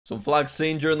Some flags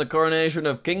seen during the coronation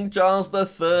of King Charles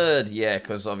III. Yeah,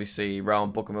 because obviously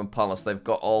around Buckingham Palace they've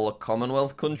got all the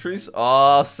Commonwealth countries.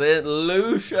 Oh, St.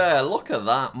 Lucia. Look at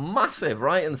that. Massive,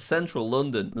 right in central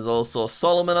London. There's also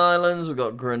Solomon Islands. We've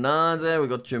got Grenada. We've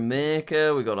got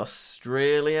Jamaica. We've got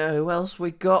Australia. Who else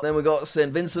we got? Then we got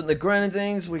St. Vincent the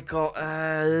Grenadines. We got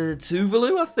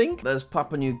Tuvalu, I think. There's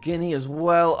Papua New Guinea as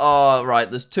well. Oh, right.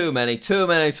 There's too many to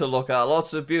look at.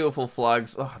 Lots of beautiful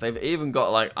flags. Oh, they've even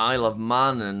got like Isle of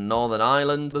Man and Northern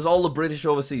Ireland. There's all the British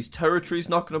overseas territories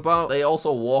knocking about. They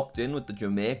also walked in with the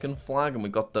Jamaican flag, and we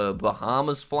got the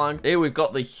Bahamas flag. Here we've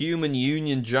got the Human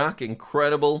Union Jack.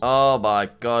 Incredible. Oh my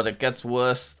god, it gets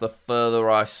worse the further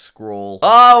I scroll.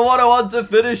 Oh, what I want to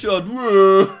finish on.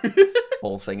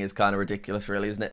 Whole thing is kind of ridiculous, really, isn't it?